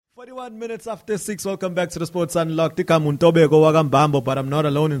41 minutes after 6, welcome back to the Sports Unlocked. Ikamuntobeko wakambambo, but I'm not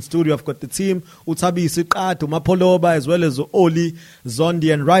alone in studio. I've got the team, Utabisi Qatu, Mapoloba, as well as Oli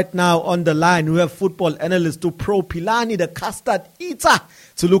Zondi. And right now on the line, we have football analyst to Pro Philani, the custard eater,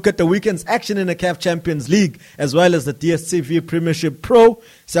 to look at the weekend's action in the CAF Champions League, as well as the DStv Premiership Pro.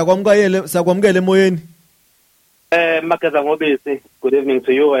 Siyakwamukele moyeni. Good evening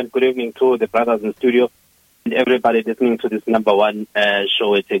to you and good evening to the brothers in the studio and everybody listening to this number one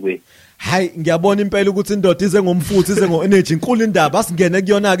show eThekwini. Hayi ngiyabona impela ukuthi indoda ize ngomfutho ize ngo-energy inkulu indaba asingene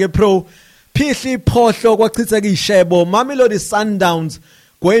kuyona ke Pro. Phihli phohlo kwachitheka ishebo Mamelodi Sundowns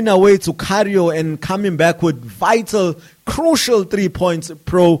going away to Cario and coming back with vital crucial 3 points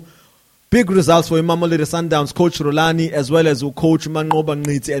Pro. Big results for Mamelodi Sundowns coach Philani as well as coach Manqoba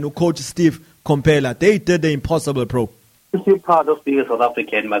Nciti and coach Steve Kompela. They did the impossible Pro. I'm still proud of being a South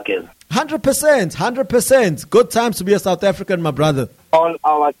African, Marcus. 100%. Good times to be a South African, my brother. All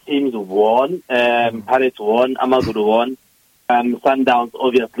our teams won. Pirates won. Amazulu won. Sundowns,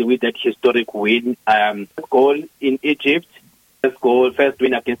 obviously, with that historic win. Goal in Egypt. First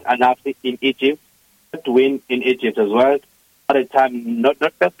win against Analyst in Egypt. First win in Egypt as well. At a time, not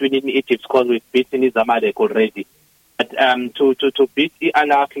first win in Egypt because we've beaten Zamalek already. But to beat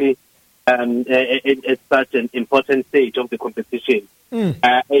Analyst at such an important stage of the competition.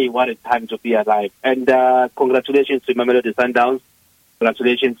 What a time to be alive. And congratulations to Mamelodi Sundowns.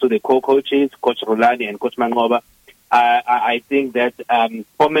 Congratulations to the co-coaches, Coach Philani and Coach Manqoba. I think that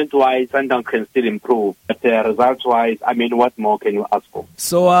comment-wise, Sundowns can still improve. But results-wise, I mean, what more can you ask for?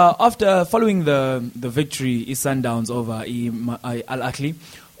 So after following the victory, Sundowns over Al Ahly,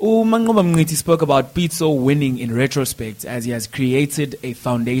 Manqoba Nciti spoke about Pitso winning in retrospect as he has created a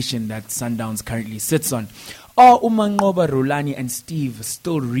foundation that Sundowns currently sits on. Are Manqoba, Philani and Steve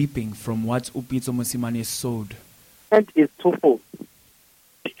still reaping from what Pitso Mosimane sowed? And it's twofold.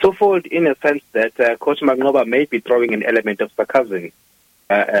 It's twofold in a sense that Coach Manqoba may be throwing an element of sarcasm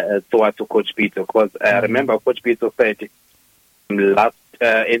towards Coach Pitso. Because remember, Coach Pitso said in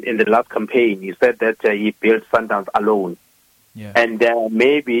the last campaign, he said that he built Sundowns alone. Yeah. And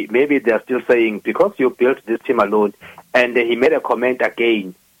maybe they're still saying, because you built this team alone, and he made a comment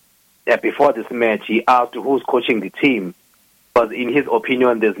again before this match, he asked who's coaching the team, because in his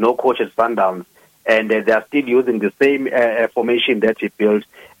opinion, there's no coach at Sundowns, and they're still using the same formation that he built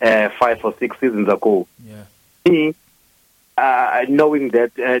 5 or 6 seasons ago. Yeah. Me, knowing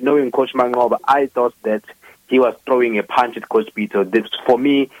Coach Manqoba, I thought that he was throwing a punch at Coach Pitso. For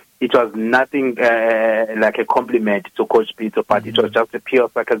me, it was nothing like a compliment to Coach Pitso, but it was just a pure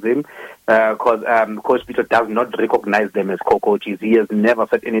sarcasm because Coach Pitso does not recognize them as co-coaches. He has never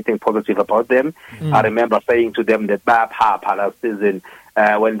said anything positive about them. I remember saying to them that last season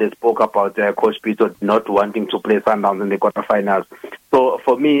when they spoke about Coach Pitso not wanting to play Sundowns in the quarterfinals. So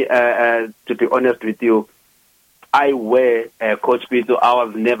for me, to be honest with you, I were Coach Pitso, I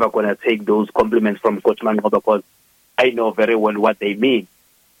was never going to take those compliments from Coach Manqoba because I know very well what they mean.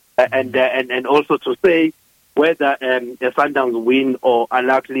 And also to say whether the Sundowns win or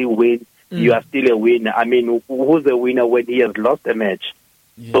unlikely win, you are still a winner. I mean, who's the winner when he has lost a match?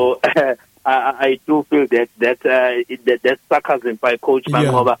 Yeah. So I do feel that sarcasm by Coach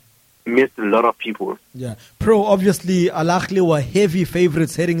Manqoba missed a lot of people. Yeah, Pro, obviously, Al Ahly were heavy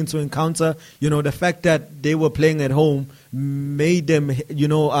favorites heading into encounter. You know, the fact that they were playing at home made them,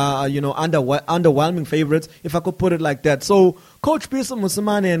 underwhelming favorites, if I could put it like that. So, Coach Pitso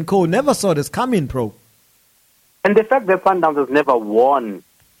Mosimane and co never saw this coming, Pro. And the fact that Sundowns has never won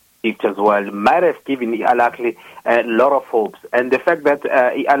it as well might have given Al Ahly a lot of hopes. And the fact that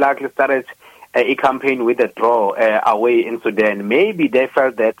Al Ahly started a campaign with a draw away in Sudan, maybe they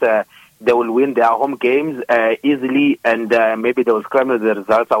felt that they will win their home games easily and maybe they will scramble the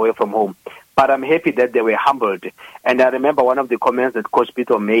results away from home. But I'm happy that they were humbled. And I remember one of the comments that Coach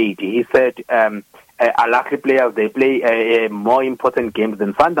Pitso made. He said, Al Ahly players, they play more important games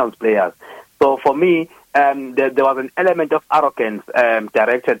than Sundowns players. So for me, there was an element of arrogance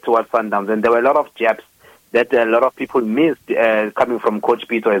directed towards Sundowns. And there were a lot of jabs that a lot of people missed coming from Coach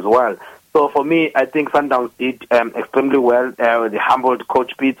Pitso as well. So for me, I think Sundowns did extremely well. They humbled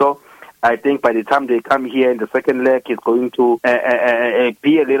Coach Pitso. I think by the time they come here in the second leg, he's going to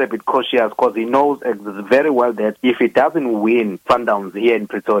be a little bit cautious because he knows very well that if he doesn't win Sundowns here in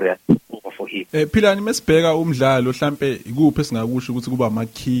Pretoria, over for him. Philani, mesibheka umdlalo mhlambe ikuphi esingakusho ukuthi kuba ama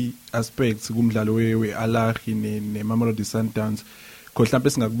key aspects kumdlalo we-Al Ahly ne-Mamelodi Sundowns. Mhlambe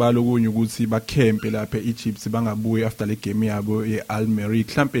singakubala okunye ukuthi bakhempe lapha eEgypt bangabuye after le game yabo eAlmeria.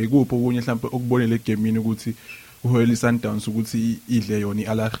 Mhlambe ikuphi okunye mhlambe okubone le game ini ukuthi uHoly Sundowns ukuthi idle yona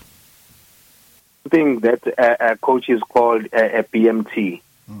iAl Ahly. Thing that coaches called a BMT.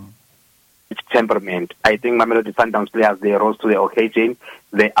 temperament. I think Mamelodi Sundowns players, they rose to the occasion.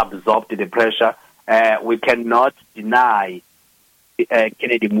 They absorbed the pressure. We cannot deny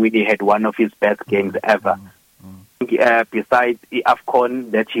Kennedy Mwini had one of his best games ever. Besides the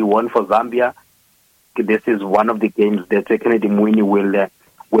AFCON that he won for Zambia, this is one of the games that Kennedy Mwini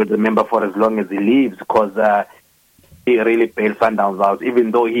will remember for as long as he lives, because he really bailed Sundowns out,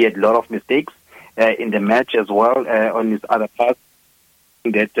 even though he had a lot of mistakes in the match as well on his other parts.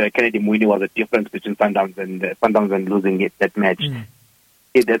 That Kennedy Mwini was a difference between Sundowns and losing that match.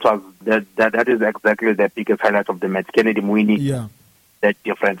 That is exactly the biggest highlight of the match. Kennedy Mwini, that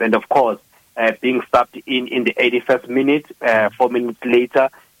difference, and of course, being subbed in the 81st minute, 4 minutes later,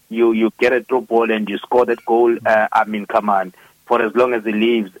 you get a through ball and you score that goal. I mean, come on. For as long as he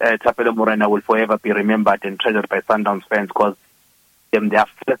lives, Tapelo Morena will forever be remembered and treasured by Sundowns fans, because their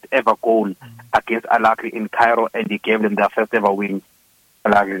first ever goal against Al Ahly in Cairo, and he gave them their first ever win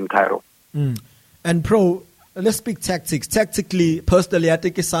Al Ahly in Cairo. And Pro, let's speak tactics. Tactically, personally, I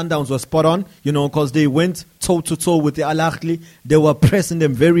think Sundowns were spot on, because they went toe-to-toe with the Al Ahly. They were pressing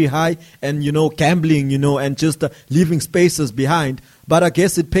them very high and, gambling, and just leaving spaces behind. But I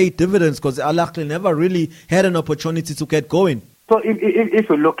guess it paid dividends, because Al Ahly never really had an opportunity to get going. So if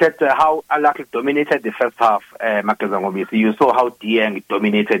you look at how Al Ahly dominated the first half, you saw how Dieng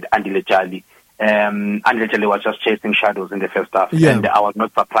dominated Andile Jali. Andile Jali was just chasing shadows in the first half, and I was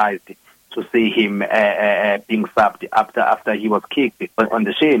not surprised to see him being subbed after he was kicked on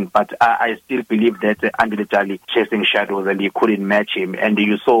the shin. But I still believe that Andile Jali chasing shadows, and he couldn't match him. And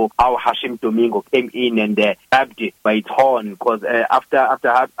you saw how Hashim Domingo came in and grabbed by its horn, because after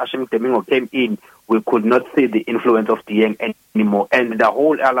Hashim Domingo came in, we could not see the influence of Dieng anymore, and the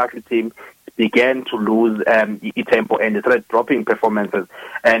whole Al Ahly team began to lose its tempo, and they started dropping performances.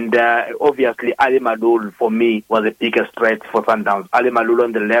 And obviously, Ali Malul, for me, was the biggest threat for Sundowns. Ali Malul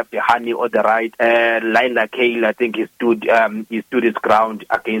on the left, Hani on the right. Laila Kale, I think he stood his ground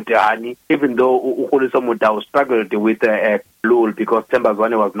against Hani, even though Ukhuliso Mudau struggled with Lul, because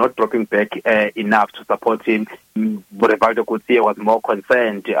Tembazwane was not dropping back enough to support him. Rivaldo Kutsia was more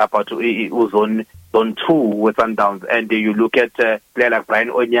concerned about Zone 2 with Sundowns. And you look at a player like Brian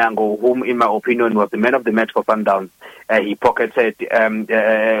Onyango, whom in my opinion was the man of the match for Sundowns. He pocketed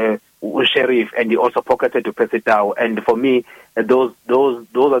Sheriff, and he also pocketed to Pesitao. And for me, those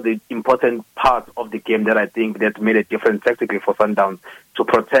are the important parts of the game that I think that made a difference tactically for Sundowns, to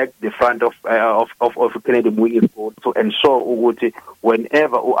protect the front of Kennedy Mwini's goal, to ensure Uguti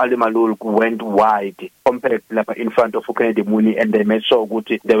whenever Ali Malul went wide, compact in front of Kennedy Mwini, and they made sure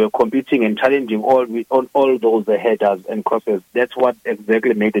Uguti they were competing and challenging on all those headers and crosses. That's what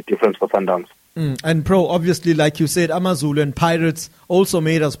exactly made the difference for Sundowns. And Pro, obviously, like you said, Amazulu and Pirates also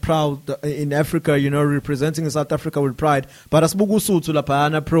made us proud in Africa, representing South Africa with pride. But as Bugusutu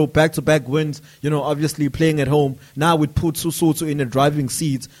Lapana Pro, back-to-back wins, obviously playing at home. Now it puts Susutu in a driving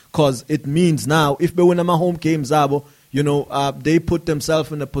seat, because it means now, if they win my home games, they put themselves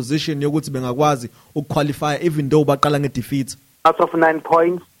in a position to qualify, even though they defeat. Out of 9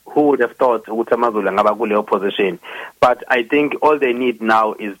 points, who would have thought Amazulu ngabakule opposition? But I think all they need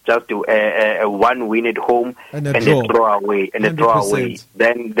now is just a one win at home and a draw away, and 100%. A draw away.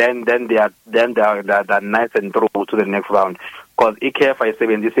 Then they are nice and through to the next round. Because EKF is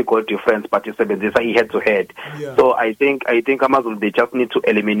 70 goal difference, but it's 70 head to head. So I think Amazulu, they just need to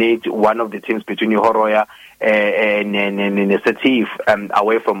eliminate one of the teams between Horoya and Setif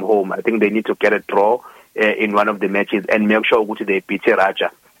away from home. I think they need to get a draw in one of the matches and make sure they beat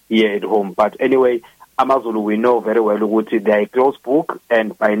Raja here at home. But anyway, Amazulu, we know very well they are a close book,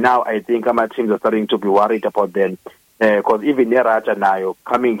 and by now I think our teams are starting to be worried about them. Because even Raja now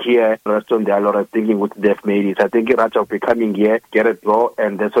coming here, rest on the Alora thinking what they've made it. I think Raja will be coming here, get a draw,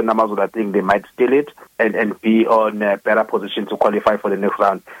 and that's when Amazulu, I think they might steal it and be on a better position to qualify for the next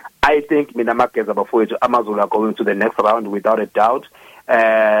round. I think Minamakeza Bafueto, Amazulu are going to the next round without a doubt.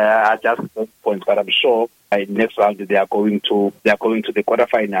 I just points, but I'm sure next round they are going to the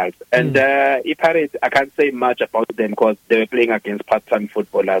quarterfinals. And Pirates, I can't say much about them because they were playing against part-time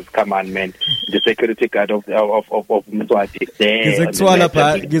footballers. Come on, man, the security guard of Mswati.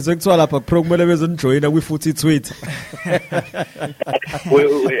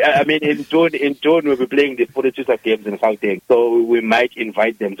 I mean, in June we'll be playing the 42 games in Gauteng, so we might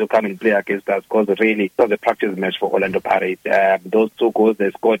invite them to come and play against us, because really it was a practice match for Orlando Pirates. Those 2 goals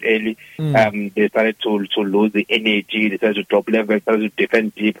they scored early, they started to lose the energy, they started to drop level, started to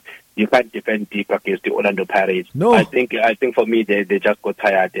defend deep. You can't defend deep against the Orlando Pirates. No. I think for me they just got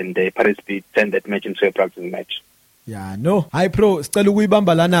tired, and the Pirates turned that match into a practice match. Yeah, no. Hi Pro, sicela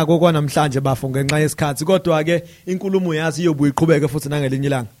ukuyibamba lana kokwanamhlanje bafo ngenxa yesikhathi, kodwa ke inkulumo yazi iyobuye iqhubeke futhi nangelinye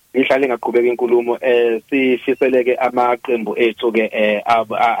ilanga. ngihlale ngaqhubeka inkulumo sifiseleke amaqembu ethu ke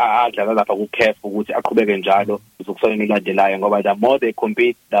adlala lapha ku CAF ukuthi aqhubeke njalo uzokusona ilandelayo ngoba the more they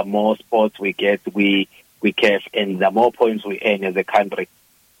compete the more sports we get we CAF and the more points we earn as a country.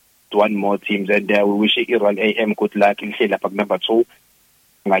 One more teams and we wish Iran AM good luck lihle lapha ku number 2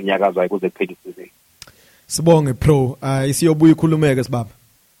 nganyakaza kuze kuphele isizini. Sibonge pro isiyobuya ikhulumeke sibaba.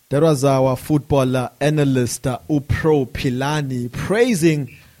 That was our footballer analyst Pro Philani praising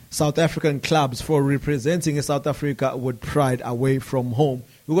South African clubs for representing South Africa with pride away from home.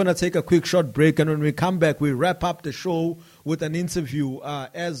 We're going to take a quick short break, and when we come back, we wrap up the show with an interview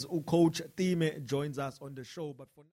as Coach Time joins us on the show. But for